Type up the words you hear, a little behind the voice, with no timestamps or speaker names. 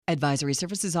Advisory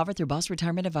services offered through Boss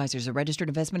Retirement Advisors, a registered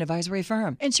investment advisory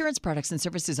firm. Insurance products and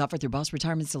services offered through Boss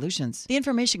Retirement Solutions. The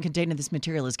information contained in this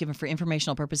material is given for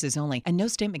informational purposes only, and no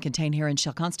statement contained herein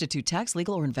shall constitute tax,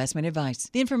 legal, or investment advice.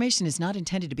 The information is not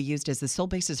intended to be used as the sole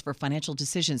basis for financial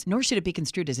decisions, nor should it be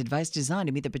construed as advice designed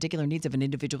to meet the particular needs of an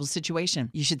individual situation.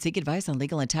 You should seek advice on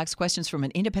legal and tax questions from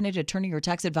an independent attorney or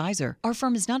tax advisor. Our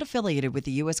firm is not affiliated with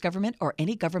the U.S. government or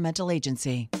any governmental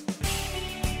agency.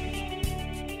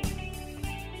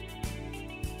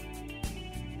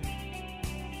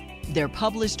 They're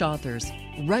published authors,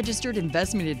 registered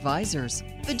investment advisors,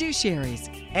 fiduciaries,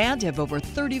 and have over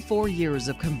 34 years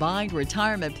of combined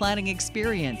retirement planning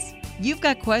experience. You've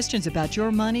got questions about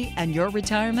your money and your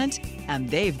retirement, and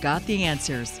they've got the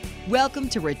answers. Welcome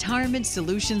to Retirement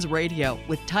Solutions Radio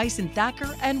with Tyson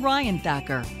Thacker and Ryan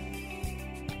Thacker.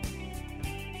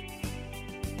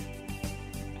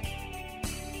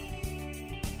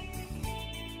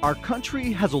 Our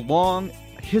country has a long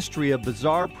history of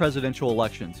bizarre presidential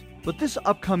elections. But this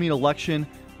upcoming election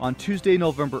on Tuesday,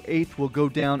 November 8th, will go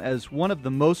down as one of the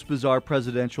most bizarre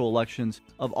presidential elections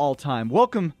of all time.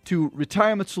 Welcome to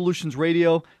Retirement Solutions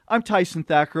Radio. I'm Tyson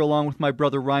Thacker, along with my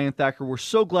brother Ryan Thacker. We're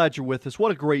so glad you're with us.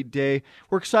 What a great day.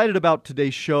 We're excited about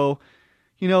today's show.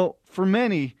 You know, for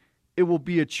many, it will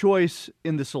be a choice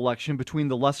in this election between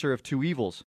the lesser of two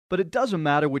evils. But it doesn't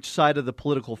matter which side of the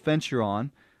political fence you're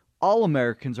on. All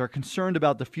Americans are concerned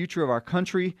about the future of our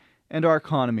country and our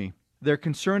economy. They're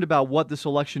concerned about what this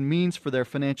election means for their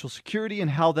financial security and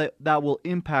how that will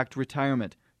impact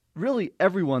retirement. Really,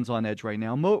 everyone's on edge right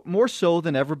now, more so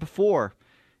than ever before.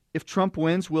 If Trump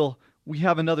wins, will we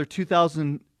have another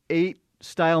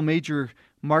 2008-style major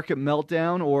market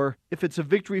meltdown? Or if it's a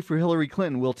victory for Hillary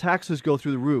Clinton, will taxes go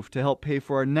through the roof to help pay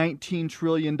for our $19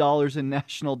 trillion in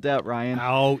national debt, Ryan?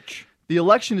 Ouch. The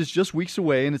election is just weeks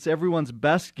away, and it's everyone's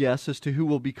best guess as to who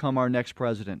will become our next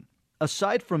president.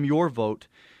 Aside from your vote,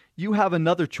 you have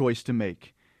another choice to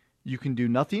make. You can do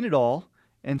nothing at all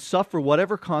and suffer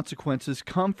whatever consequences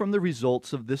come from the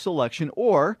results of this election,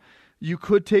 or you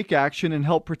could take action and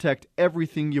help protect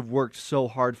everything you've worked so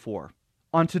hard for.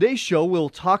 On today's show, we'll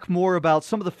talk more about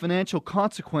some of the financial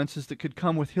consequences that could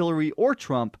come with Hillary or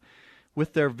Trump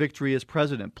with their victory as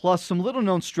president, plus some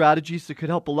little-known strategies that could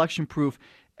help election-proof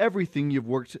everything you've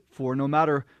worked for, no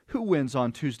matter who wins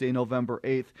on Tuesday, November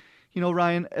 8th. You know,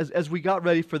 Ryan, as we got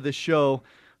ready for this show,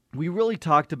 we really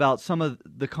talked about some of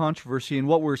the controversy and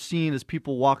what we're seeing as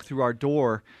people walk through our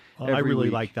door. Well, I really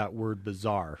week. like that word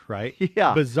bizarre, right?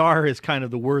 Yeah. Bizarre is kind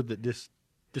of the word that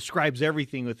describes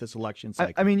everything with this election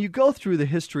cycle. I mean, you go through the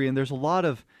history, and there's a lot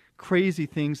of crazy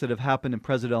things that have happened in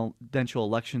presidential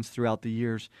elections throughout the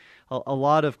years, a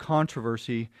lot of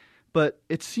controversy. But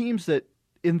it seems that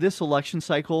in this election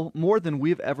cycle, more than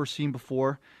we've ever seen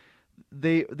before,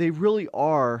 they really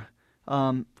are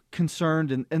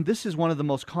concerned, and this is one of the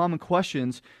most common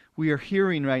questions we are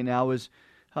hearing right now is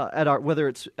whether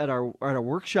it's at our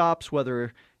workshops,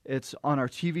 whether it's on our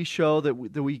TV show that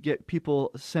we get people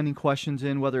sending questions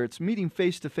in, whether it's meeting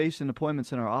face-to-face in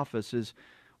appointments in our office, is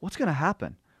what's going to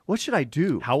happen? What should I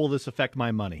do? How will this affect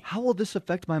my money? How will this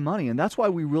affect my money? And that's why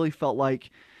we really felt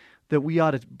like that we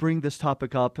ought to bring this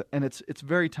topic up, and it's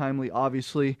very timely,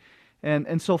 obviously.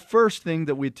 And so first thing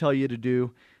that we'd tell you to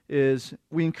do is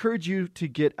we encourage you to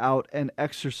get out and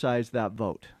exercise that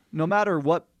vote. No matter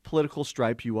what political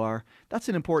stripe you are, that's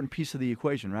an important piece of the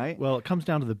equation, right? Well, it comes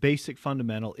down to the basic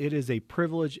fundamental. It is a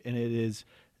privilege, and it is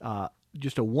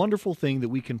just a wonderful thing that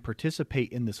we can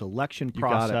participate in this election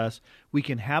process. We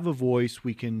can have a voice.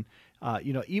 We can,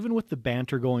 even with the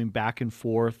banter going back and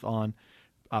forth on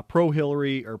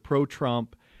pro-Hillary or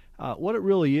pro-Trump, what it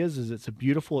really is it's a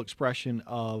beautiful expression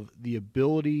of the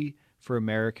ability for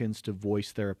Americans to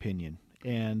voice their opinion.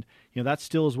 And, that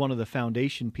still is one of the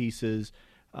foundation pieces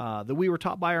that we were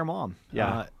taught by our mom.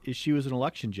 Yeah. She was an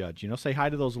election judge. Say hi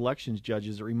to those elections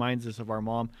judges. It reminds us of our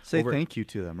mom. Say thank you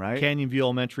to them, right? Canyon View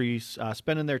Elementary,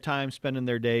 spending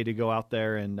their day to go out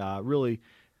there and really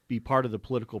be part of the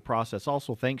political process.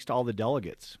 Also, thanks to all the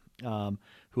delegates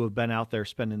who have been out there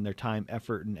spending their time,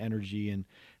 effort, and energy. And,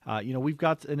 we've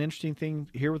got an interesting thing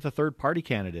here with a third-party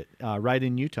candidate right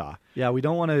in Utah. Yeah, we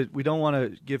don't want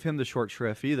to give him the short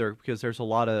shrift either, because there's a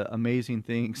lot of amazing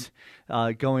things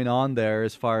going on there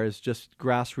as far as just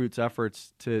grassroots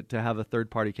efforts to have a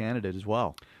third-party candidate as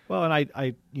well. Well, and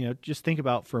I just think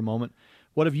about for a moment,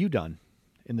 what have you done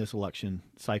in this election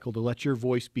cycle to let your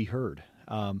voice be heard?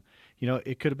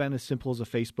 It could have been as simple as a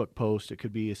Facebook post. It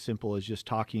could be as simple as just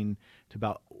talking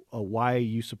about why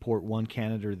you support one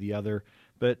candidate or the other.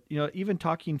 But, even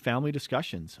talking family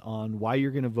discussions on why you're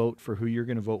going to vote for who you're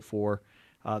going to vote for.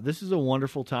 this is a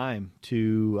wonderful time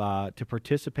to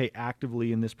participate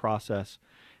actively in this process,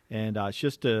 and it's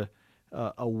just a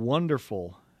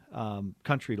wonderful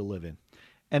country to live in.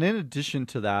 And in addition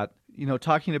to that,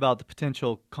 talking about the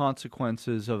potential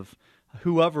consequences of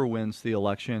whoever wins the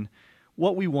election,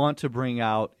 what we want to bring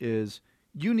out is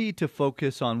you need to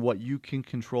focus on what you can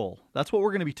control. That's what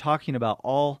we're going to be talking about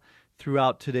all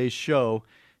throughout today's show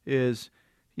is,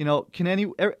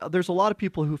 there's a lot of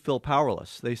people who feel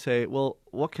powerless. They say, well,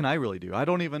 what can I really do? I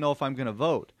don't even know if I'm going to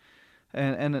vote.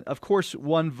 And of course,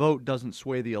 one vote doesn't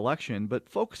sway the election, but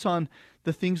focus on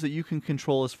the things that you can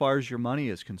control as far as your money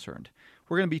is concerned.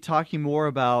 We're going to be talking more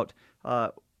about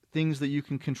things that you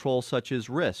can control, such as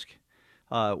risk,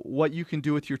 what you can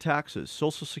do with your taxes,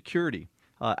 Social Security,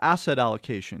 asset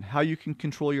allocation, how you can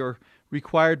control your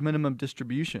required minimum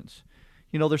distributions.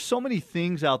 There's so many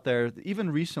things out there,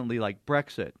 even recently, like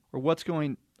Brexit, or what's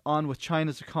going on with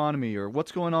China's economy, or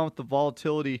what's going on with the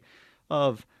volatility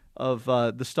of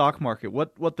the stock market,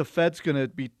 what the Fed's going to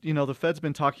be, the Fed's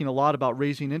been talking a lot about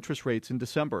raising interest rates in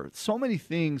December. So many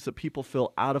things that people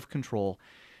feel out of control.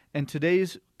 And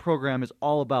today's program is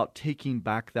all about taking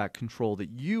back that control that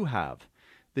you have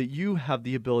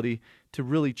the ability to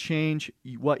really change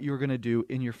what you're going to do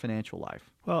in your financial life.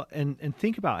 Well, and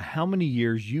think about how many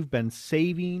years you've been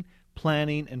saving,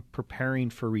 planning, and preparing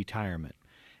for retirement.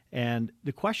 And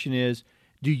the question is,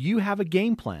 do you have a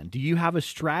game plan? Do you have a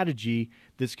strategy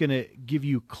that's going to give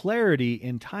you clarity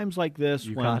in times like this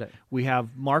when we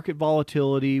have market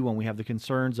volatility, when we have the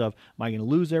concerns of, am I going to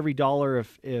lose every dollar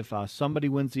if somebody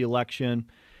wins the election?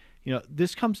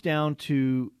 This comes down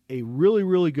to a really,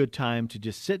 really good time to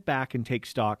just sit back and take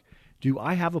stock. Do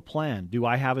I have a plan? Do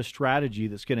I have a strategy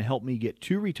that's going to help me get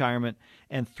to retirement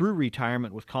and through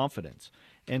retirement with confidence?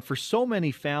 And for so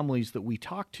many families that we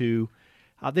talk to,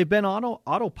 they've been on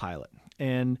autopilot.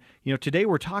 And, today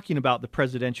we're talking about the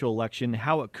presidential election,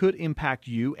 how it could impact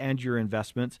you and your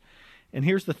investments. And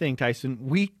here's the thing, Tyson,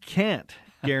 we can't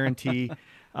guarantee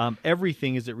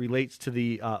everything as it relates to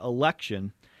the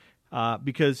election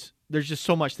because there's just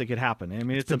so much that could happen. I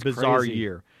mean, it's a bizarre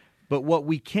year. But what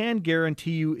we can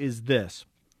guarantee you is this.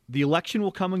 The election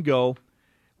will come and go.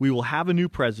 We will have a new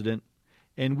president.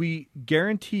 And we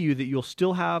guarantee you that you'll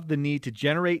still have the need to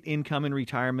generate income in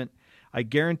retirement. I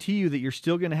guarantee you that you're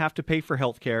still going to have to pay for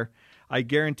health care. I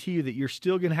guarantee you that you're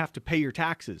still going to have to pay your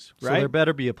taxes, right? So there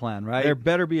better be a plan, right? There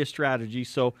better be a strategy.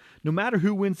 So no matter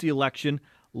who wins the election,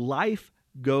 life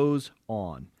goes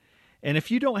on. And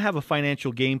if you don't have a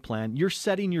financial game plan, you're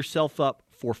setting yourself up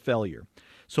for failure.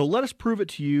 So let us prove it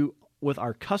to you with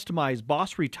our customized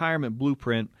Boss Retirement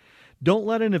Blueprint. Don't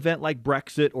let an event like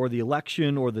Brexit or the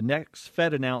election or the next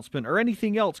Fed announcement or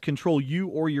anything else control you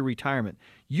or your retirement.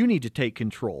 You need to take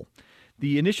control.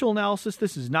 The initial analysis,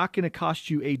 this is not going to cost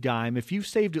you a dime. If you've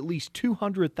saved at least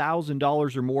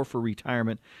 $200,000 or more for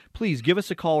retirement, please give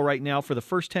us a call right now. For the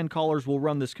first 10 callers, we'll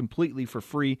run this completely for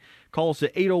free. Call us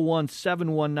at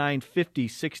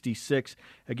 801-719-5066.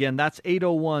 Again, that's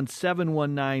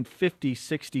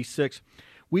 801-719-5066.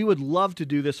 We would love to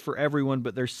do this for everyone,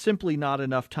 but there's simply not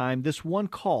enough time. This one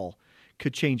call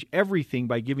could change everything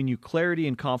by giving you clarity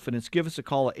and confidence. Give us a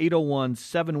call at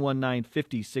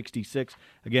 801-719-5066.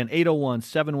 Again,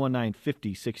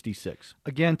 801-719-5066.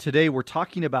 Again, today we're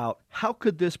talking about how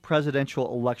could this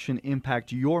presidential election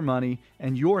impact your money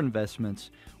and your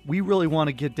investments. We really want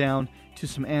to get down to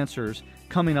some answers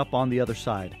coming up on the other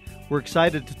side. We're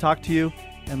excited to talk to you,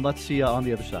 and let's see you on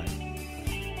the other side.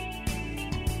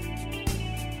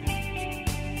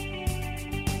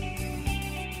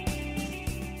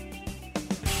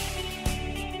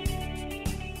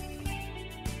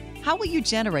 How will you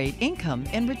generate income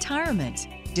in retirement?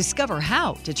 Discover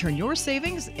how to turn your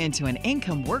savings into an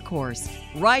income workhorse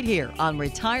right here on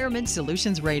Retirement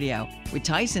Solutions Radio with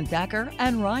Tyson Thacker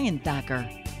and Ryan Thacker.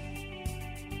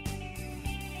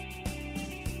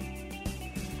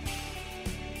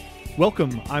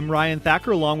 Welcome. I'm Ryan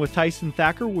Thacker along with Tyson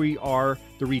Thacker. We are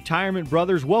the Retirement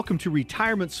Brothers. Welcome to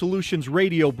Retirement Solutions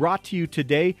Radio, brought to you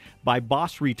today by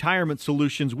Boss Retirement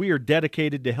Solutions. We are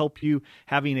dedicated to help you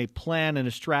having a plan and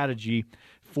a strategy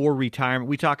for retirement.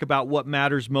 We talk about what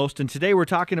matters most, and today we're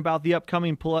talking about the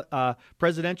upcoming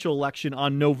presidential election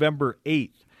on November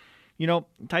 8th. You know,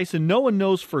 Tyson, no one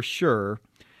knows for sure,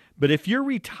 but if you're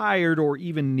retired or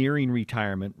even nearing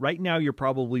retirement, right now you're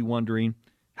probably wondering,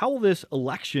 how will this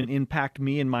election impact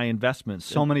me and my investments?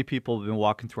 So many people have been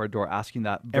walking through our door asking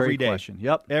that very question.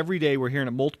 Yep. Every day. We're hearing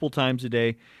it multiple times a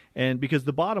day. And because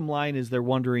the bottom line is they're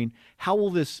wondering, how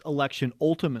will this election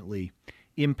ultimately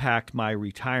impact my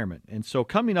retirement. And so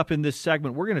coming up in this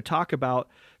segment, we're going to talk about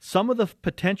some of the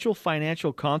potential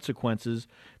financial consequences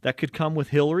that could come with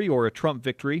Hillary or a Trump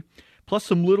victory, plus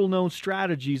some little-known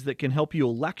strategies that can help you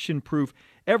election-proof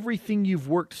everything you've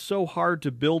worked so hard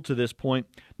to build to this point,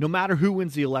 no matter who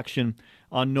wins the election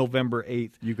on November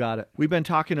 8th. You got it. We've been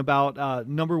talking about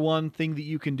number one thing that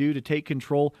you can do to take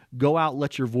control, go out,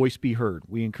 let your voice be heard.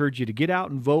 We encourage you to get out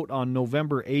and vote on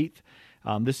November 8th.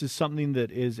 This is something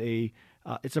that is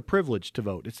it's a privilege to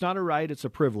vote. It's not a right; it's a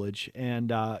privilege,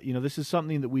 and this is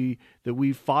something that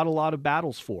we've fought a lot of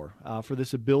battles for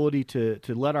this ability to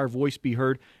let our voice be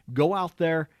heard. Go out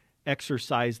there,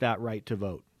 exercise that right to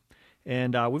vote.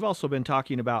 And we've also been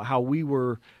talking about how we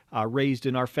were raised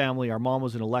in our family. Our mom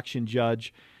was an election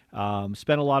judge.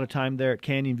 Spent a lot of time there at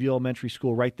Canyon View Elementary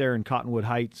School, right there in Cottonwood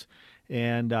Heights,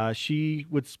 and she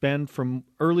would spend from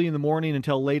early in the morning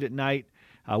until late at night.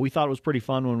 We thought it was pretty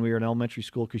fun when we were in elementary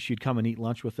school because she'd come and eat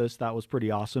lunch with us. That was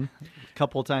pretty awesome. A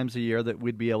couple of times a year that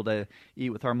we'd be able to eat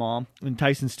with our mom. And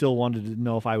Tyson still wanted to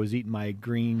know if I was eating my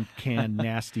green canned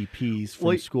nasty peas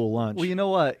from school lunch. Well, you know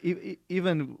what?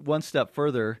 Even one step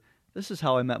further, this is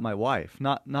how I met my wife.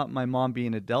 Not my mom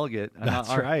being a delegate. That's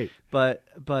right. But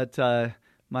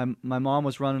my mom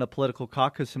was running a political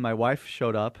caucus, and my wife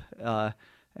showed up,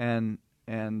 and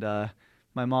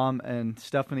my mom and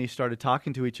Stephanie started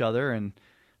talking to each other, and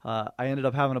I ended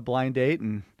up having a blind date,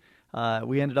 and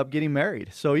we ended up getting married.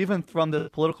 So even from the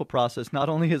political process, not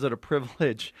only is it a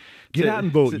privilege, get out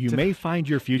and vote. You may find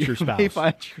your future spouse. You may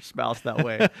find your spouse that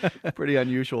way. Pretty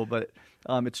unusual, but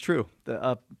it's true.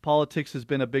 Politics has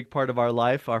been a big part of our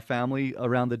life, our family,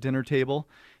 around the dinner table,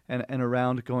 and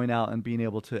around going out and being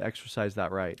able to exercise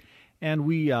that right. And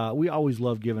we always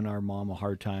love giving our mom a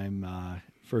hard time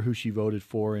for who she voted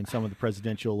for in some of the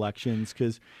presidential elections,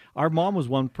 because our mom was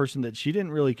one person that she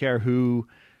didn't really care who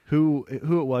it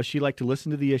was. She liked to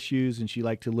listen to the issues, and she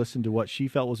liked to listen to what she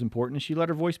felt was important, and she let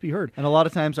her voice be heard. And a lot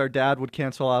of times our dad would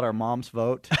cancel out our mom's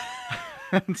vote.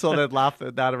 And so they'd laugh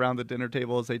at that around the dinner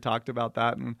table as they talked about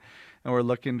that, and we're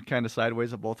looking kind of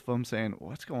sideways at both of them saying,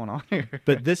 what's going on here?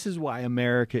 But this is why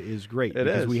America is great,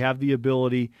 because is. we have the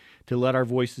ability to let our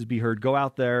voices be heard. Go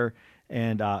out there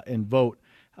and vote.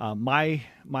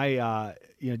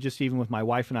 Just even with my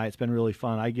wife and I, it's been really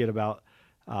fun. I get about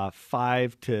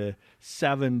 5 to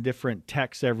 7 different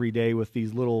texts every day with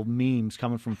these little memes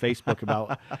coming from Facebook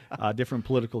about different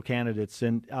political candidates.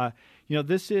 And,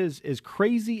 this is as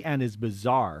crazy and as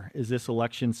bizarre as this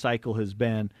election cycle has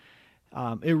been.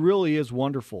 It really is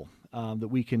wonderful that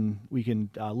we can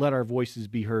let our voices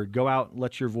be heard. Go out,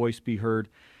 let your voice be heard.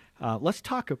 Let's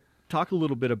talk a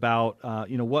little bit about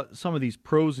what some of these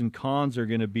pros and cons are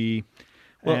going to be.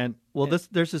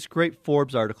 There's this great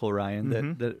Forbes article, Ryan,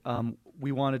 that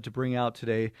we wanted to bring out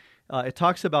today. It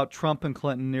talks about Trump and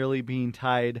Clinton nearly being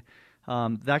tied.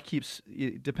 That keeps,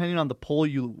 depending on the poll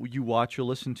you watch or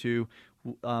listen to,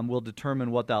 will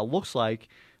determine what that looks like.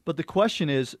 But the question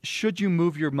is, should you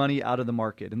move your money out of the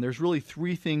market? And there's really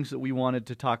 3 things that we wanted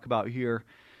to talk about here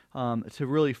to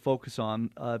really focus on,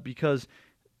 because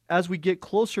as we get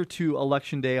closer to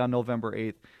Election Day on November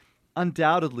 8th,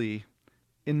 undoubtedly,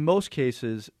 in most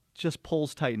cases, just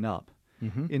polls tighten up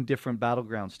in different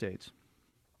battleground states.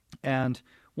 And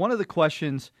one of the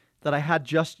questions that I had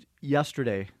just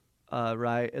yesterday,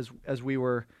 right, as we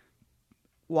were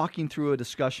walking through a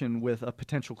discussion with a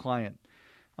potential client,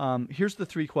 here's the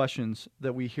 3 questions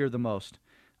that we hear the most.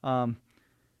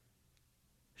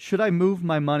 Should I move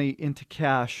my money into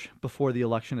cash before the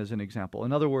election, as an example?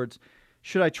 In other words,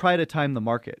 should I try to time the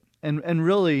market? And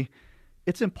really,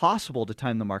 it's impossible to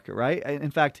time the market, right?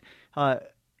 In fact,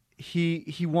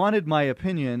 he wanted my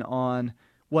opinion on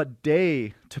what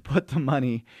day to put the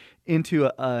money into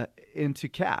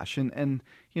cash. And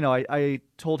I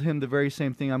told him the very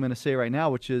same thing I'm going to say right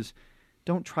now, which is,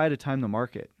 don't try to time the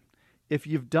market. If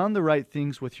you've done the right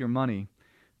things with your money,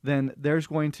 then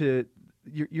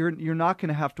you're not going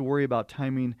to have to worry about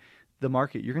timing the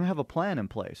market. You're going to have a plan in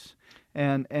place,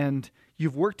 and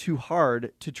you've worked too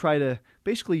hard to try to.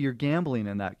 Basically, you're gambling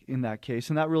in that case,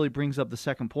 and that really brings up the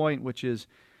second point, which is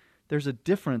there's a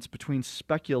difference between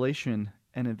speculation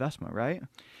and investment, right?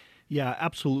 Yeah,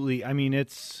 absolutely. I mean,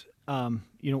 it's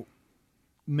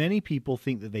many people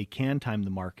think that they can time the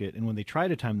market, and when they try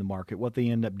to time the market, what they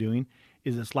end up doing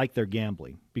is it's like they're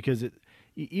gambling, because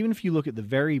even if you look at the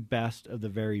very best of the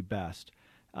very best,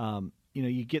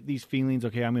 you get these feelings,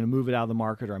 okay, I'm going to move it out of the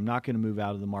market, or I'm not going to move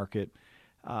out of the market.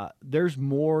 There's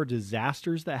more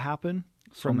disasters that happen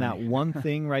from that one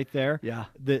thing right there. Yeah.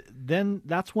 Then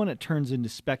that's when it turns into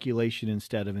speculation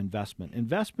instead of investment.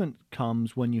 Investment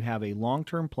comes when you have a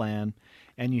long-term plan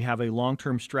and you have a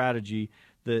long-term strategy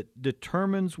that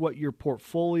determines what your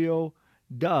portfolio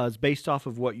does based off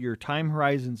of what your time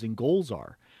horizons and goals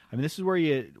are. I mean, this is where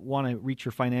you want to reach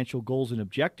your financial goals and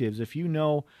objectives. If you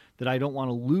know that I don't want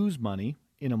to lose money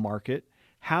in a market,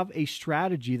 have a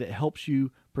strategy that helps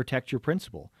you protect your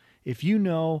principal. If you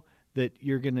know that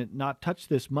you're going to not touch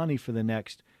this money for the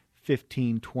next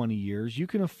 15, 20 years, you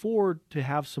can afford to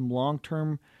have some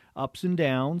long-term ups and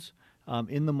downs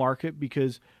in the market,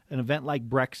 because an event like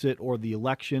Brexit or the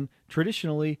election,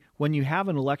 traditionally, when you have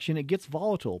an election, it gets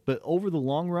volatile. But over the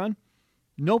long run,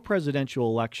 no presidential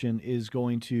election is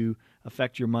going to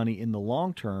affect your money in the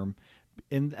long term.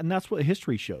 And that's what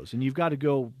history shows. And you've got to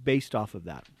go based off of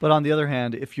that. But on the other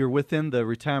hand, if you're within the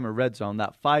retirement red zone,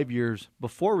 that 5 years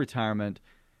before retirement,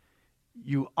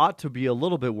 you ought to be a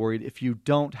little bit worried if you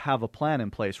don't have a plan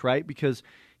in place, right? Because,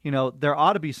 there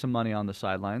ought to be some money on the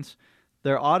sidelines.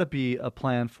 There ought to be a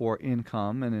plan for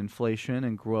income and inflation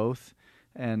and growth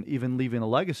and even leaving a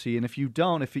legacy. And if you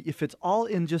don't, if it's all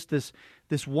in just this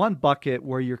one bucket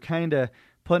where you're kind of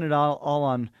putting it all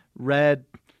on red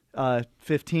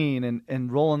 15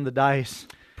 and rolling the dice.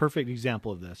 Perfect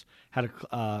example of this. Had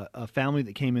a family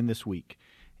that came in this week.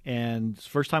 And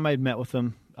first time I had met with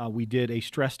them, we did a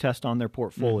stress test on their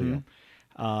portfolio.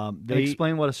 Mm-hmm.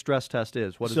 Explain what a stress test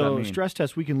is. What does that mean? So stress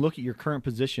test, we can look at your current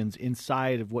positions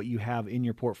inside of what you have in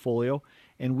your portfolio,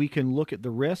 and we can look at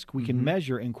the risk. We can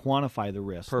measure and quantify the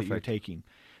risk that you're taking.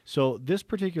 So this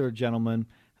particular gentleman,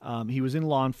 he was in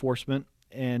law enforcement,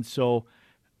 and so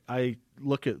I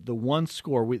look at the one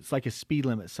score. It's like a speed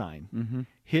limit sign. Mm-hmm.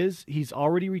 He's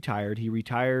already retired. He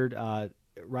retired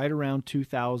right around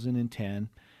 2010.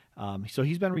 So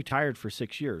he's been retired for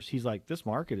 6 years. He's like, this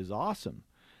market is awesome.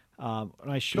 And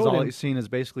I showed him, all he's seen is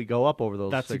basically go up over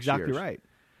those 6 years. That's exactly right.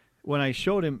 When I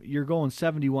showed him, you're going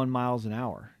 71 miles an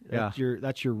hour. That's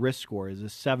your risk score is a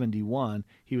 71.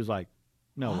 He was like,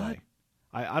 no way.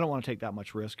 I don't want to take that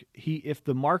much risk. If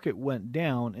the market went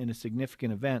down in a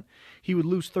significant event, he would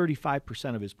lose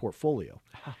 35% of his portfolio.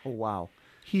 Oh, wow.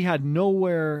 He had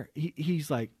nowhere.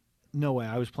 He's like, no way.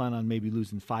 I was planning on maybe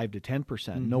losing 5 to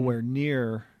 10%, nowhere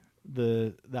near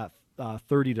that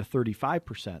 30 to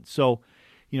 35%. So,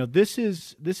 this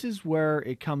is where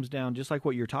it comes down, just like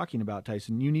what you're talking about,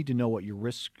 Tyson. You need to know what your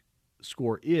risk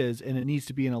score is, and it needs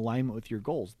to be in alignment with your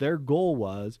goals. Their goal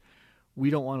was, we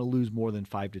don't want to lose more than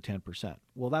 5 to 10%.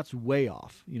 Well, that's way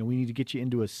off. We need to get you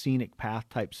into a scenic path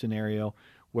type scenario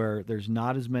where there's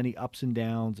not as many ups and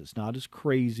downs. It's not as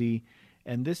crazy.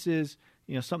 And this is,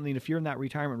 something, if you're in that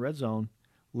retirement red zone,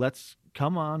 let's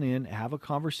come on in, have a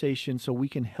conversation so we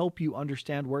can help you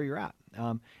understand where you're at.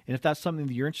 And if that's something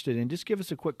that you're interested in, just give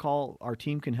us a quick call. Our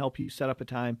team can help you set up a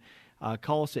time.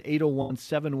 Call us at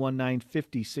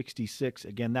 801-719-5066.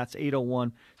 Again, that's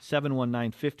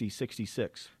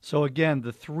 801-719-5066. So again,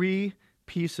 the three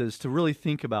pieces to really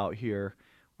think about here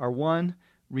are: 1,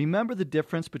 remember the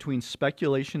difference between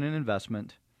speculation and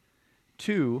investment.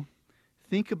 2,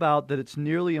 think about that it's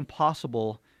nearly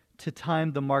impossible to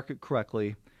time the market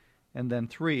correctly. And then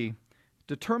 3,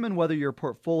 determine whether your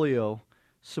portfolio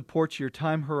supports your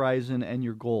time horizon and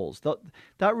your goals.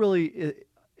 That really,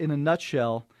 in a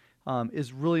nutshell,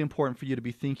 is really important for you to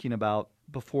be thinking about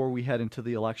before we head into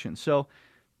the election. So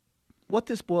what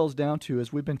this boils down to,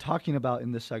 as we've been talking about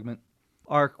in this segment,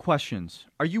 are questions.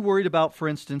 Are you worried about, for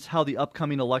instance, how the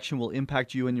upcoming election will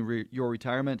impact you and your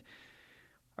retirement?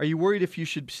 Are you worried if you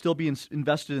should still be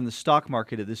invested in the stock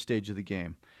market at this stage of the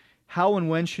game? How and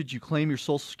when should you claim your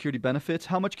Social Security benefits?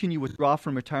 How much can you withdraw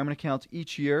from retirement accounts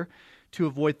each year to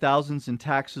avoid thousands in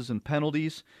taxes and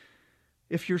penalties?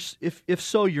 If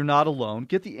so, you're not alone.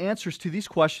 Get the answers to these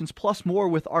questions plus more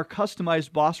with our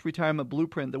customized Boss Retirement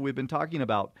Blueprint that we've been talking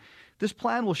about. This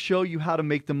plan will show you how to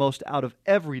make the most out of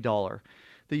every dollar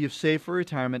that you've saved for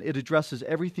retirement. It addresses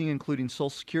everything, including Social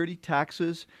Security,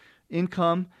 taxes,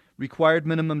 income, required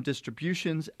minimum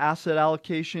distributions, asset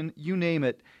allocation, you name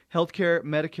it. Healthcare,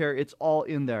 Medicare, it's all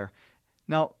in there.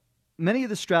 Now, many of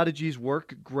the strategies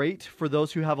work great for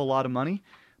those who have a lot of money,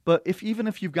 but even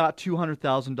if you've got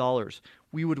 $200,000,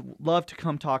 we would love to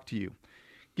come talk to you.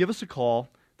 Give us a call.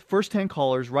 The first 10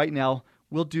 callers right now,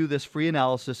 we'll do this free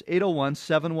analysis,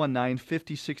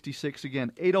 801-719-5066.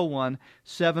 Again,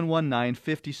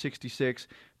 801-719-5066.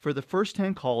 For the first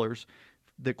 10 callers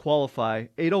that qualify,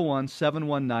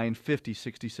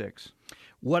 801-719-5066.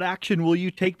 What action will you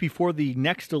take before the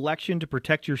next election to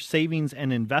protect your savings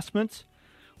and investments?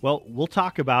 Well, we'll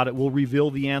talk about it. We'll reveal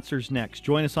the answers next.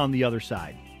 Join us on the other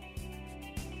side.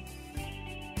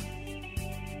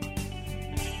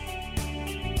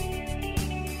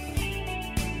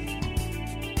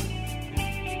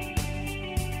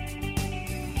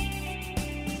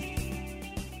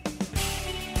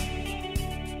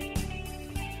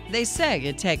 They say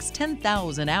it takes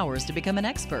 10,000 hours to become an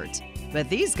expert, but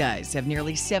these guys have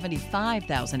nearly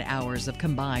 75,000 hours of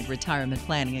combined retirement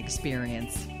planning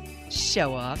experience.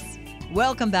 Show-offs.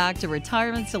 Welcome back to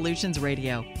Retirement Solutions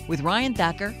Radio with Ryan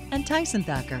Thacker and Tyson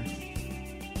Thacker.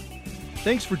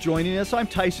 Thanks for joining us. I'm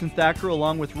Tyson Thacker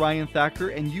along with Ryan Thacker,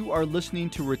 and you are listening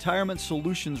to Retirement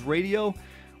Solutions Radio.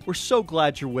 We're so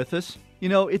glad you're with us. You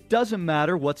know, it doesn't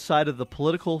matter what side of the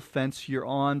political fence you're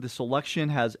on. This election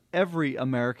has every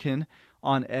American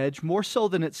on edge, more so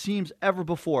than it seems ever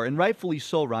before, and rightfully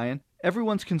so, Ryan.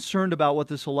 Everyone's concerned about what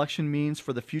this election means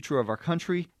for the future of our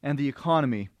country and the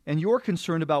economy, and you're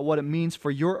concerned about what it means for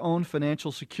your own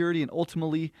financial security and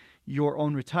ultimately your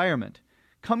own retirement.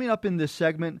 Coming up in this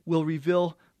segment, we'll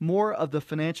reveal more of the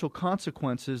financial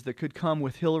consequences that could come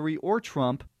with Hillary or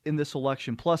Trump in this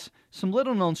election, plus some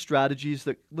little-known strategies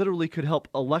that literally could help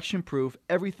election-proof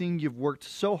everything you've worked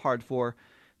so hard for,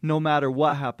 no matter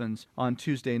what happens on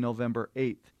Tuesday, November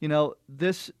 8th. You know,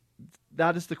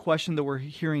 that is the question that we're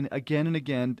hearing again and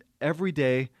again every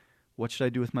day. What should I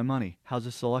do with my money? How's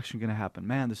this election going to happen?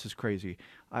 Man, this is crazy.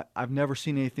 I've never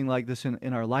seen anything like this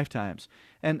in our lifetimes.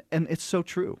 And it's so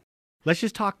true. Let's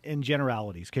just talk in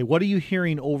generalities. Okay, what are you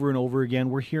hearing over and over again?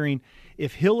 We're hearing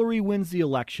if Hillary wins the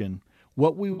election,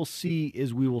 what we will see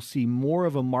is we will see more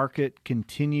of a market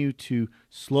continue to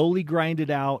slowly grind it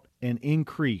out and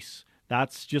increase.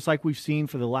 That's just like we've seen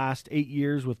for the last 8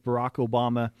 years with Barack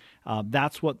Obama.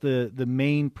 That's what the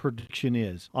main prediction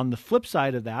is. On the flip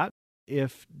side of that,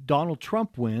 if Donald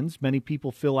Trump wins, many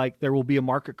people feel like there will be a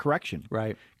market correction.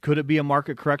 Right. Could it be a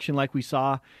market correction like we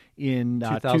saw in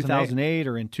 2008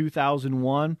 or in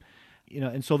 2001? You know,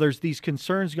 and so there's these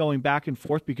concerns going back and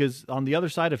forth because on the other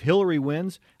side, if Hillary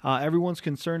wins, everyone's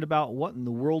concerned about what in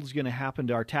the world is going to happen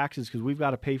to our taxes because we've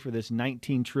got to pay for this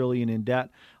 $19 trillion in debt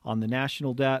on the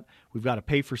national debt. We've got to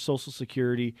pay for Social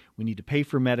Security. We need to pay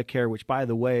for Medicare, which, by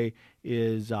the way,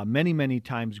 is many, many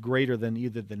times greater than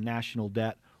either the national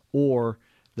debt or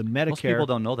the Medicare. Most people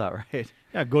don't know that, right?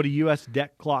 Yeah, go to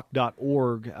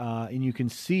usdebtclock.org and you can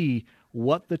see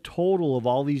what the total of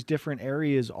all these different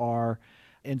areas are.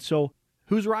 And so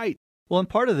who's right? Well, and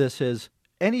part of this is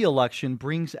any election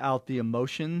brings out the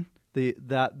emotion,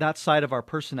 that side of our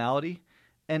personality.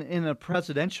 And in a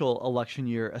presidential election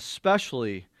year,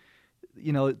 especially,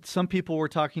 you know, some people we're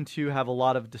talking to have a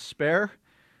lot of despair.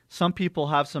 Some people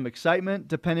have some excitement,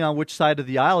 depending on which side of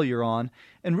the aisle you're on.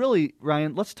 And really,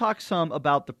 Ryan, let's talk some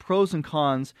about the pros and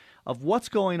cons of what's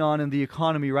going on in the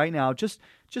economy right now, just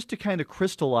to kind of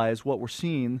crystallize what we're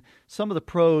seeing. Some of the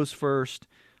pros first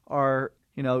are,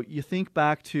 you know, you think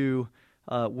back to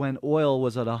when oil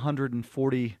was at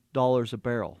 $140 a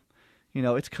barrel. You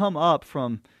know, it's come up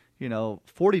from, you know,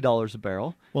 $40 a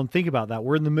barrel. Well, and think about that.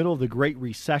 We're in the middle of the Great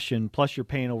Recession, plus you're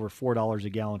paying over $4 a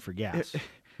gallon for gas.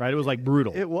 Right? It was like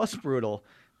brutal. It was brutal.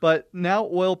 But now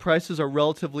oil prices are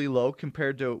relatively low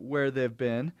compared to where they've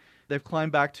been. They've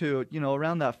climbed back to, you know,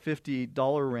 around that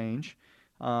 $50 range.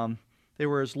 They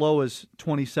were as low as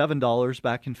 $27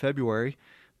 back in February.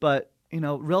 But, you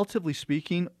know, relatively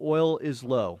speaking, oil is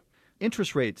low.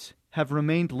 Interest rates have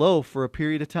remained low for a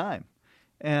period of time.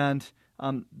 And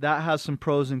that has some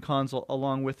pros and cons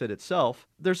along with it itself.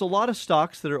 There's a lot of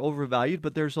stocks that are overvalued,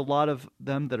 but there's a lot of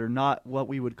them that are not what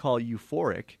we would call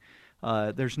euphoric.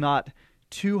 They're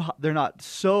not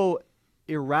so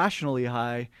irrationally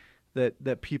high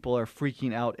that people are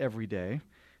freaking out every day.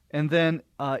 And then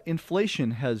inflation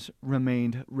has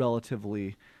remained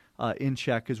relatively in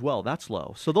check as well. That's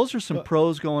low. So those are some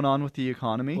pros going on with the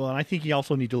economy. Well, and I think you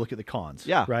also need to look at the cons.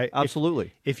 Yeah, right?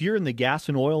 Absolutely. If you're in the gas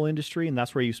and oil industry and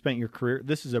that's where you spent your career,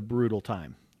 this is a brutal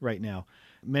time right now.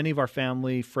 Many of our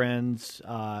family, friends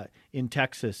in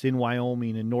Texas, in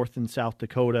Wyoming, in North and South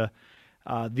Dakota,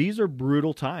 these are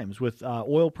brutal times. With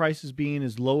oil prices being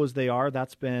as low as they are,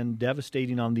 that's been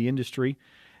devastating on the industry.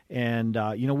 And,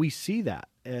 you know, we see that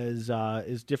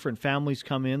as different families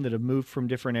come in that have moved from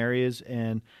different areas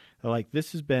and they're like,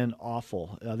 this has been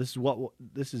awful.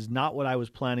 This is not what I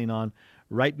was planning on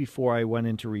right before I went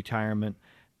into retirement.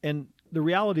 And the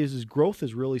reality is growth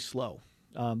is really slow.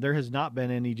 There has not been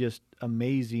any just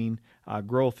amazing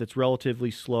growth. It's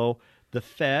relatively slow. The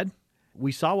Fed,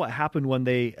 we saw what happened when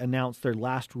they announced their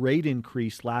last rate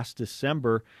increase last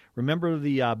December. Remember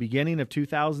the beginning of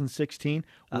 2016?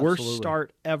 Absolutely. Worst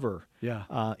start ever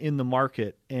in the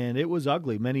market, and it was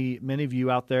ugly. Many of you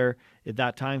out there at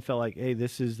that time felt like, hey,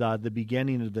 this is the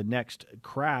beginning of the next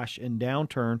crash and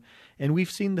downturn. And we've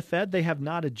seen the Fed, they have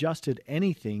not adjusted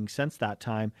anything since that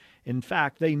time. In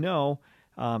fact, they know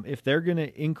If they're going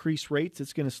to increase rates,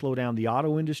 it's going to slow down the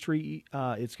auto industry.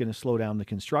 It's going to slow down the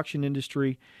construction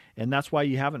industry. And that's why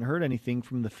you haven't heard anything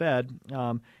from the Fed.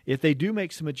 If they do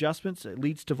make some adjustments, it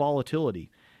leads to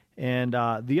volatility. And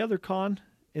the other con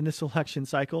in this election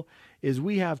cycle is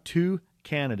we have two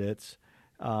candidates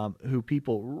who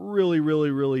people really,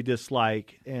 really, really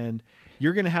dislike. And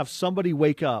you're going to have somebody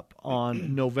wake up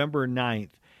on November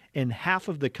 9th, and half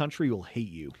of the country will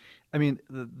hate you. I mean,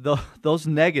 those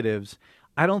negatives,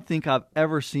 I don't think I've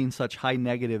ever seen such high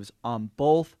negatives on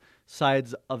both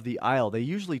sides of the aisle. They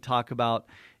usually talk about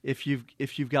if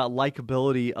you've got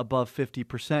likability above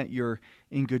 50%, you're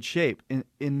in good shape.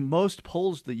 In most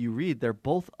polls that you read, they're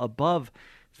both above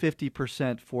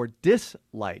 50% for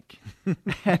dislike.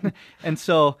 and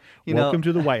so, welcome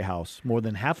to the White House. More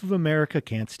than half of America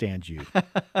can't stand you.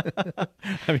 I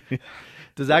mean,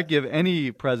 does that give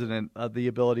any president the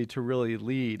ability to really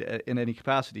lead in any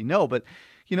capacity? No, but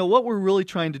what we're really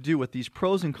trying to do with these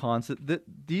pros and cons,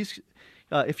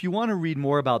 if you want to read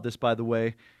more about this, by the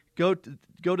way, go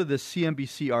to this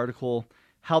CNBC article,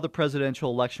 How the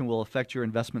Presidential Election Will Affect Your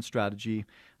Investment Strategy.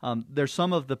 There's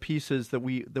some of the pieces that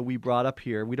we brought up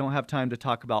here. We don't have time to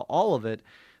talk about all of it,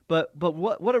 but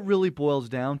what it really boils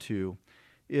down to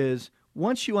is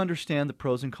once you understand the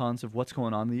pros and cons of what's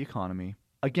going on in the economy,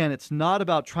 again, it's not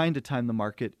about trying to time the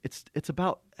market. It's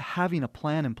about having a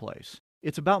plan in place.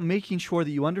 It's about making sure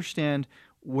that you understand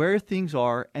where things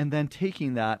are and then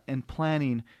taking that and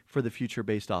planning for the future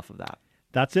based off of that.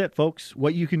 That's it, folks.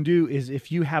 What you can do is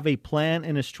if you have a plan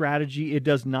and a strategy, it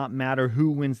does not matter who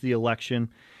wins the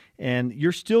election. And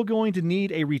you're still going to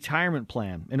need a retirement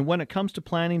plan. And when it comes to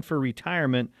planning for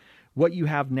retirement, what you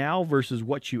have now versus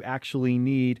what you actually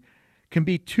need can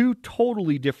be two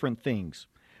totally different things.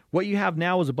 What you have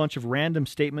now is a bunch of random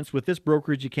statements with this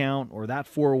brokerage account or that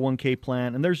 401k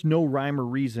plan, and there's no rhyme or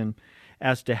reason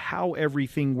as to how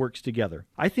everything works together.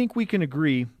 I think we can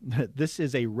agree that this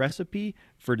is a recipe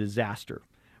for disaster.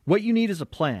 What you need is a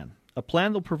plan that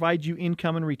will provide you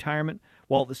income in retirement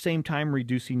while at the same time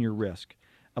reducing your risk.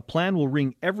 A plan will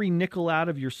wring every nickel out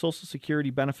of your Social Security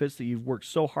benefits that you've worked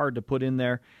so hard to put in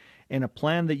there, and a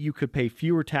plan that you could pay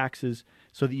fewer taxes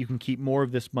so that you can keep more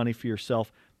of this money for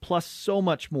yourself, plus so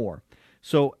much more.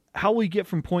 So how will you get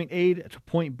from point A to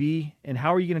point B, and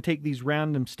how are you going to take these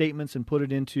random statements and put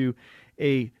it into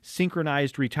a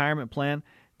synchronized retirement plan?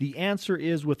 The answer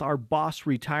is with our Boss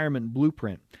Retirement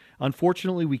Blueprint.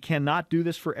 Unfortunately, we cannot do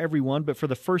this for everyone, but for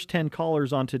the first 10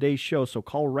 callers on today's show, so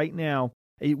call right now,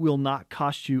 it will not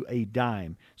cost you a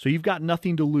dime. So you've got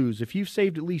nothing to lose. If you've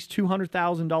saved at least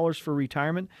 $200,000 for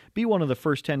retirement, be one of the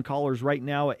first 10 callers right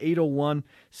now at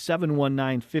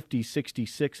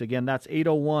 801-719-5066. Again, that's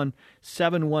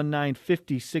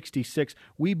 801-719-5066.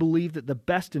 We believe that the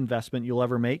best investment you'll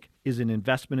ever make is an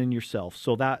investment in yourself.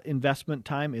 So that investment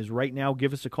time is right now.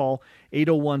 Give us a call,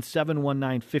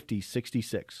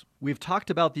 801-719-5066. We've talked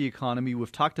about the economy.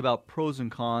 We've talked about pros and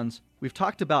cons. We've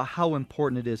talked about how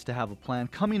important it is to have a plan.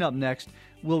 Coming up next,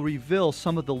 we'll reveal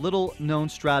some of the little-known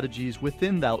strategies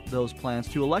within those plans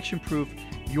to election-proof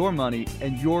your money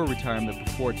and your retirement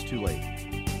before it's too late.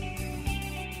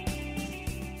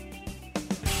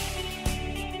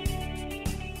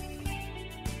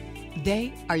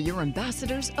 They are your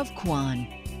ambassadors of Quan.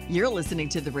 You're listening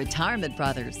to the Retirement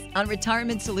Brothers on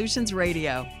Retirement Solutions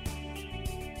Radio.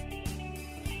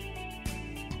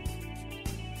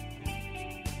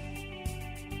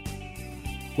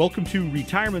 Welcome to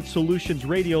Retirement Solutions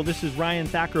Radio. This is Ryan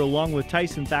Thacker along with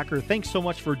Tyson Thacker. Thanks so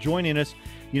much for joining us.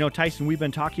 Tyson, we've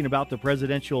been talking about the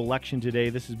presidential election today.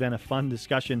 This has been a fun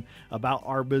discussion about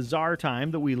our bizarre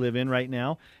time that we live in right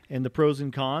now and the pros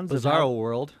and cons. Bizarro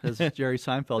world, as Jerry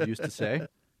Seinfeld used to say.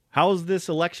 How is this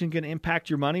election going to impact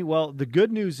your money? Well, the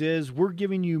good news is we're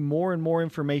giving you more and more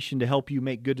information to help you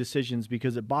make good decisions,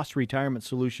 because at Boss Retirement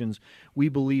Solutions, we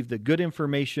believe that good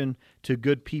information to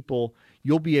good people,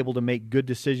 you'll be able to make good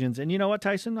decisions. And you know what,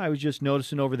 Tyson? I was just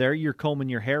noticing over there, you're combing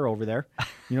your hair over there.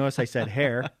 You notice I said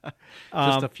hair.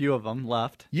 Just a few of them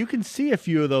left. You can see a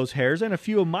few of those hairs and a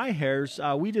few of my hairs.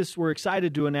 We're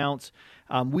excited to announce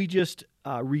we just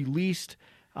released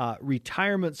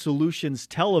Retirement Solutions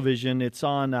Television. It's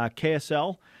on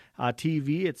KSL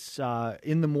TV. It's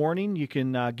in the morning. You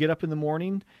can get up in the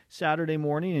morning, Saturday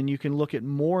morning, and you can look at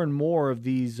more and more of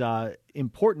these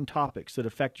important topics that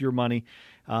affect your money.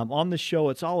 On the show,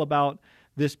 it's all about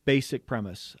this basic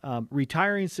premise.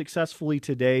 Retiring successfully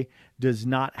today does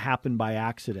not happen by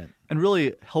accident. And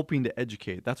really helping to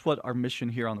educate. That's what our mission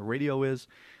here on the radio is.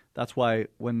 That's why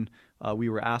when we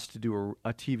were asked to do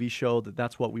a TV show,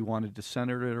 that's what we wanted to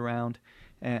center it around.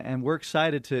 And we're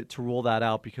excited to roll that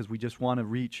out, because we just want to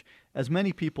reach as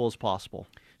many people as possible.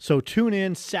 So tune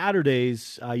in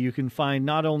Saturdays. You can find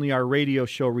not only our radio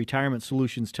show, Retirement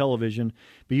Solutions Television,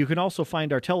 but you can also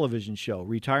find our television show,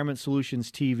 Retirement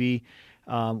Solutions TV.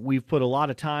 We've put a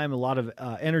lot of time, a lot of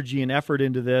energy and effort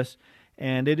into this,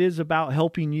 and it is about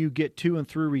helping you get to and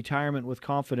through retirement with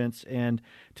confidence. And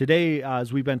today,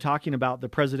 as we've been talking about the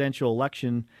presidential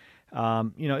election,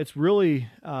 it's really,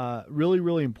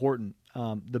 really important.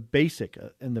 The basic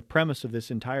and the premise of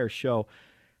this entire show,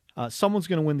 someone's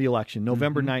going to win the election.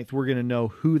 November 9th, we're going to know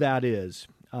who that is.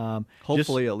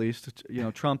 Hopefully, at least.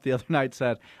 Trump the other night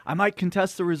said, I might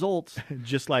contest the results.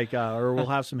 Just like, or we'll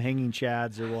have some hanging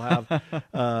chads, or we'll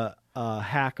have a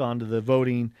hack onto the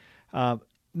voting.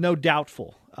 No,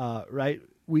 doubtful, right?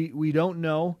 We don't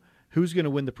know who's going to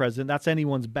win the president. That's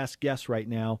anyone's best guess right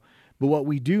now. But what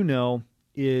we do know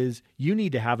is you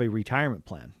need to have a retirement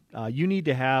plan. You need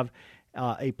to have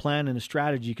a plan and a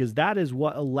strategy, because that is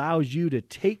what allows you to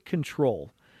take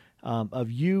control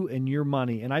of you and your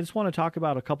money. And I just want to talk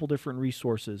about a couple different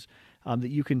resources that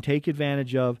you can take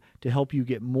advantage of to help you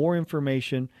get more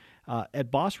information.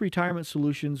 At Boss Retirement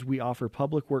Solutions, we offer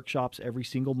public workshops every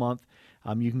single month.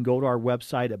 You can go to our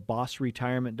website at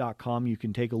bossretirement.com. You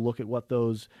can take a look at what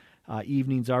those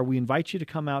evenings are. We invite you to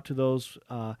come out to those,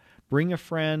 bring a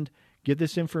friend, get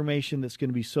this information that's going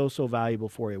to be so valuable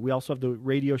for you. We also have the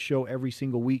radio show every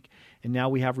single week, and now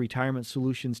we have Retirement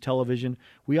Solutions Television.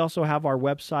 We also have our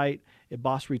website at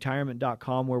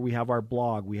bossretirement.com, where we have our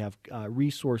blog. We have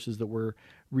resources that we're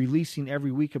releasing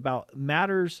every week about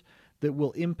matters that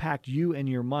will impact you and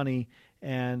your money,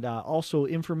 and also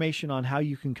information on how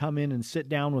you can come in and sit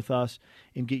down with us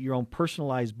and get your own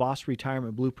personalized Boss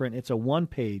Retirement Blueprint. It's a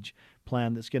one-page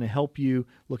plan that's going to help you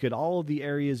look at all of the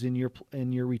areas in your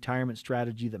retirement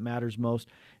strategy that matters most.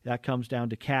 That comes down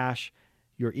to cash,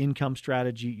 your income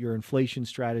strategy, your inflation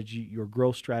strategy, your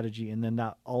growth strategy, and then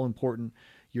that all-important,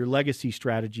 your legacy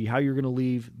strategy, how you're going to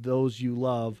leave those you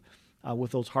love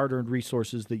with those hard-earned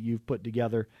resources that you've put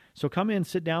together. So come in,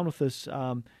 sit down with us.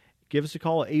 Give us a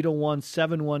call at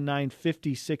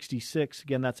 801-719-5066.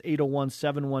 Again, that's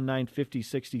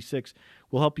 801-719-5066.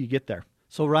 We'll help you get there.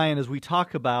 So, Ryan, as we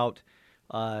talk about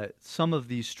some of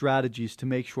these strategies to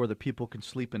make sure that people can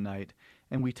sleep at night,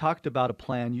 and we talked about a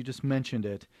plan, you just mentioned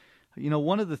it.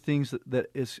 One of the things that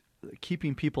is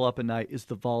keeping people up at night is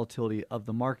the volatility of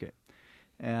the market.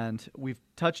 And we've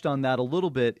touched on that a little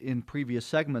bit in previous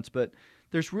segments, but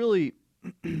there's really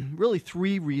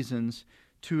three reasons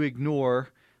to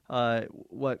ignore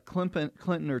what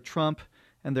Clinton or Trump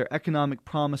and their economic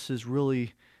promises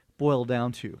really boil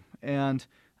down to. And,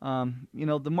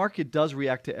 the market does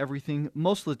react to everything.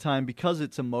 Most of the time, because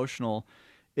it's emotional,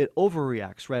 it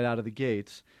overreacts right out of the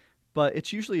gates. But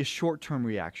it's usually a short-term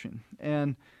reaction.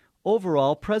 And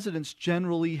overall, presidents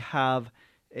generally have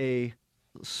a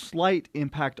slight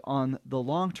impact on the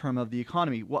long term of the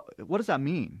economy. What does that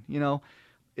mean?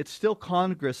 It's still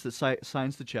Congress that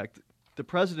signs the check. The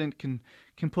president can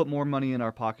put more money in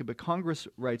our pocket, but Congress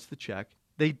writes the check.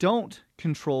 They don't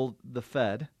control the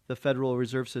Fed, the Federal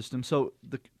Reserve System. So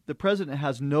the president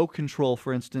has no control,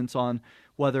 for instance, on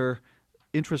whether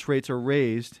interest rates are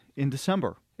raised in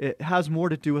December. It has more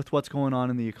to do with what's going on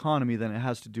in the economy than it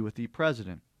has to do with the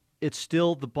president. It's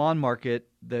still the bond market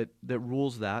that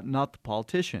rules that, not the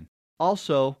politician.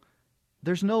 Also,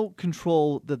 there's no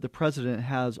control that the president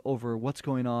has over what's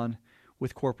going on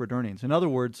with corporate earnings. In other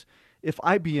words, if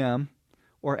IBM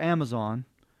or Amazon,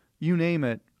 you name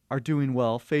it, are doing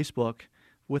well, Facebook,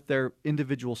 with their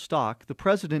individual stock, the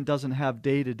president doesn't have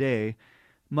day-to-day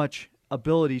much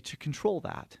ability to control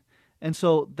that. And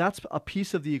so that's a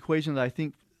piece of the equation that I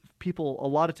think people a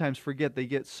lot of times forget. They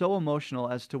get so emotional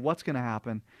as to what's going to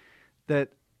happen that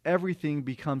everything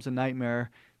becomes a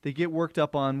nightmare. They get worked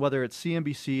up on whether it's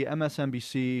CNBC,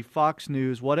 MSNBC, Fox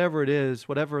News, whatever it is,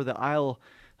 whatever the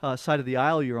side of the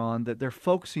aisle you're on, that they're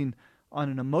focusing on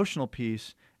an emotional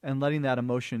piece and letting that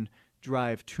emotion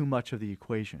drive too much of the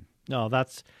equation. No,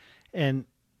 that's and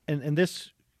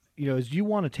this, as you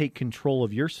want to take control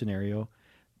of your scenario,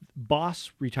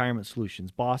 Boss Retirement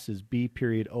Solutions, Boss is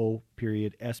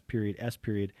B.O.S.S.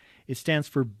 It stands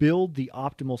for Build the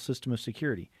Optimal System of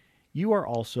Security. You're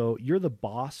the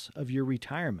boss of your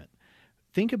retirement.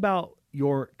 Think about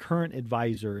your current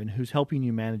advisor and who's helping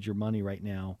you manage your money right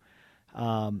now.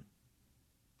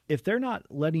 If they're not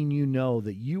letting you know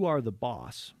that you are the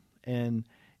boss and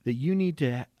that you need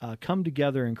to come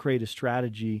together and create a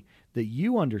strategy that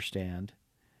you understand,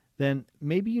 then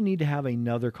maybe you need to have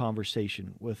another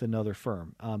conversation with another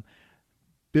firm.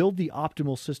 Build the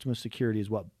Optimal System of Security is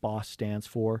what BOSS stands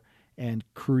for. And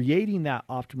creating that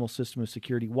optimal system of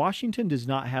security, Washington does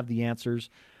not have the answers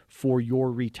for your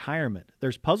retirement.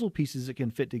 There's puzzle pieces that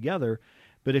can fit together,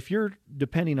 But if you're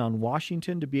depending on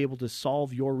Washington to be able to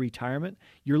solve your retirement,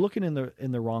 you're looking in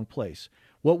the wrong place.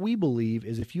 What we believe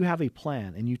is if you have a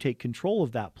plan and you take control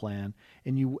of that plan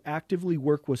and you actively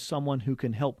work with someone who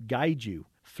can help guide you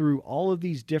through all of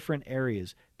these different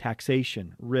areas,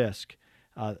 taxation, risk,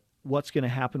 what's going to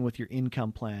happen with your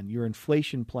income plan, your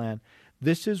inflation plan,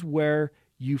 this is where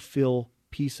you feel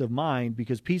peace of mind,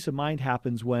 because peace of mind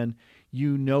happens when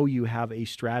you know you have a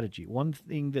strategy. One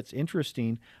thing that's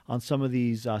interesting on some of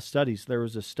these studies, there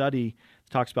was a study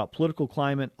that talks about political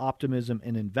climate, optimism,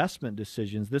 and investment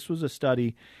decisions. This was a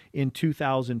study in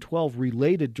 2012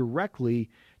 related directly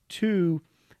to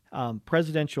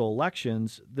presidential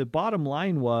elections. The bottom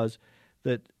line was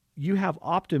that you have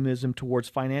optimism towards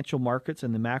financial markets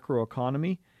and the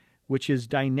macroeconomy, which is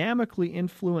dynamically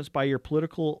influenced by your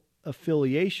political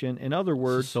affiliation. In other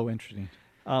words, so interesting.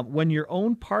 When your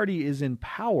own party is in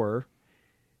power,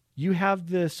 you have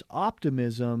this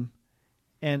optimism,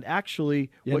 and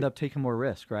actually you end up taking more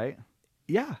risk, right?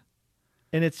 Yeah,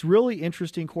 and it's really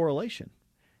interesting correlation.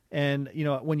 And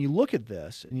when you look at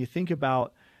this and you think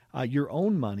about your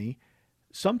own money,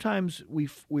 sometimes we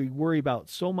worry about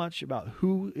so much about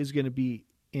who is going to be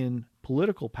in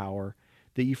political power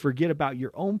that you forget about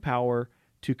your own power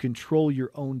to control your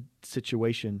own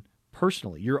situation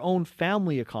personally, your own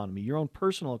family economy, your own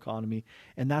personal economy,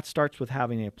 and that starts with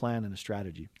having a plan and a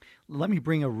strategy. Let me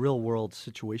bring a real-world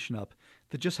situation up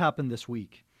that just happened this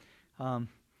week.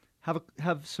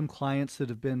 Have some clients that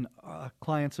have been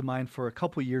clients of mine for a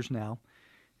couple years now,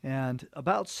 and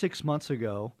about 6 months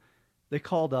ago, they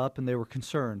called up and they were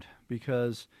concerned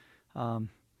because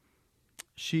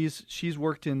she's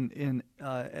worked in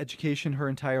education her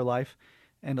entire life,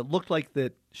 and it looked like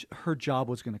that her job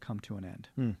was going to come to an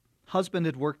end. Husband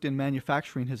had worked in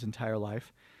manufacturing his entire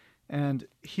life, and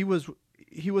he was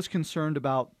concerned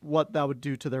about what that would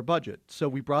do to their budget. So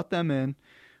we brought them in.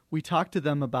 We talked to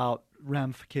them about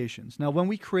ramifications. Now, when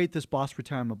we create this Boss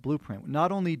Retirement Blueprint,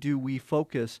 not only do we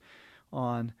focus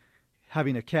on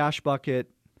having a cash bucket,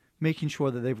 making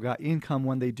sure that they've got income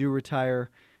when they do retire,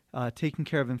 taking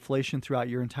care of inflation throughout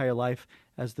your entire life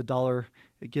as the dollar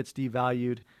gets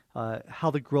devalued,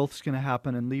 how the growth is going to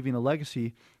happen, and leaving a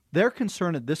legacy. Their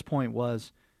concern at this point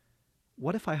was,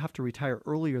 what if I have to retire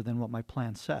earlier than what my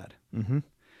plan said? Mm-hmm.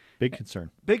 Big concern.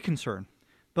 Big concern.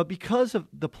 But because of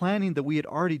the planning that we had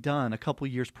already done a couple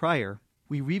of years prior,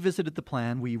 we revisited the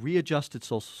plan. We readjusted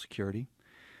Social Security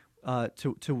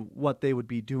to what they would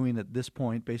be doing at this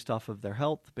point based off of their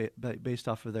health, based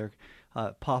off of their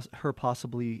her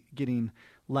possibly getting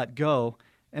let go.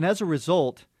 And as a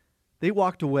result, they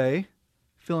walked away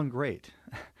feeling great.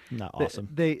 Not awesome.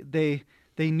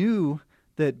 They knew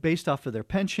that based off of their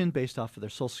pension, based off of their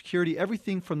Social Security,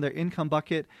 everything from their income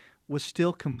bucket was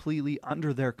still completely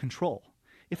under their control.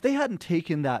 If they hadn't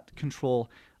taken that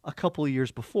control a couple of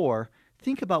years before,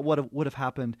 think about what would have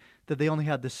happened that they only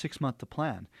had this 6 month to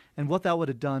plan and what that would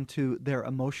have done to their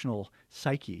emotional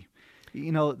psyche.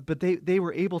 But they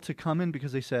were able to come in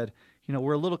because they said,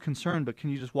 we're a little concerned, but can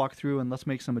you just walk through and let's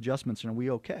make some adjustments, and are we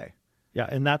okay? Yeah,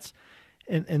 and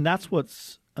that's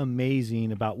what's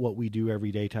amazing about what we do every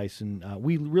day, Tyson.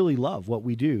 We really love what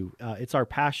we do. It's our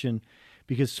passion,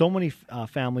 because so many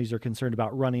families are concerned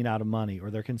about running out of money,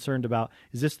 or they're concerned about,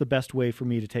 is this the best way for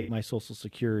me to take my Social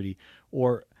Security?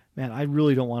 Or, man, I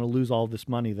really don't want to lose all this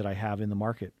money that I have in the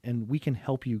market. And we can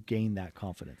help you gain that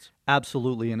confidence.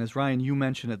 Absolutely. And as Ryan, you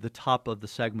mentioned at the top of the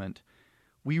segment,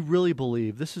 we really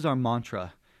believe, this is our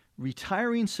mantra,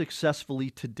 retiring successfully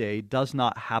today does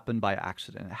not happen by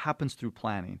accident. It happens through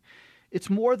planning. It's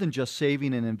more than just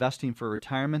saving and investing for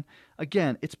retirement.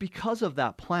 Again, it's because of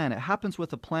that plan. It happens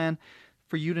with a plan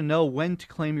for you to know when to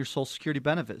claim your Social Security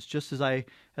benefits, just as I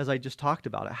just talked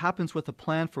about. It happens with a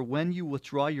plan for when you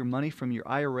withdraw your money from your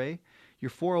IRA,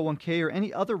 your 401k, or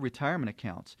any other retirement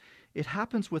accounts. It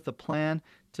happens with a plan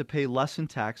to pay less in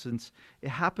taxes. It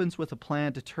happens with a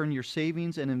plan to turn your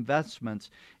savings and investments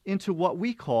into what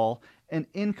we call an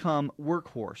income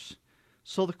workhorse.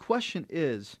 So the question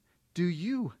is, do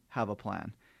you have a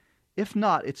plan? If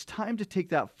not, it's time to take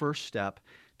that first step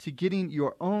to getting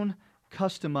your own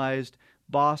customized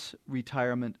Boss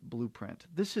Retirement Blueprint.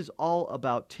 This is all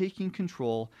about taking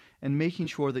control and making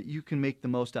sure that you can make the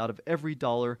most out of every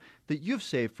dollar that you've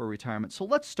saved for retirement. So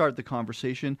let's start the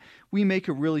conversation. We make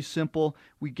it really simple.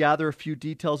 We gather a few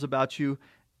details about you,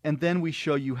 and then we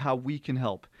show you how we can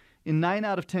help. In 9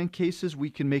 out of 10 cases, we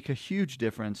can make a huge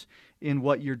difference in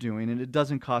what you're doing, and it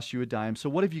doesn't cost you a dime. So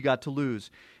what have you got to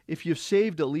lose? If you've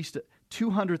saved at least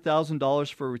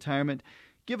 $200,000 for retirement,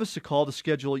 give us a call to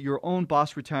schedule your own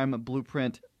Boss Retirement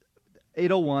Blueprint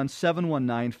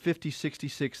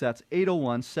 801-719-5066. That's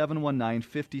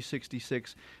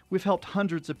 801-719-5066. We've helped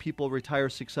hundreds of people retire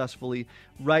successfully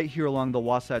right here along the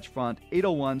Wasatch Front.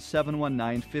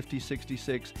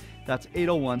 801-719-5066. That's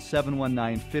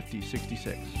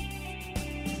 801-719-5066.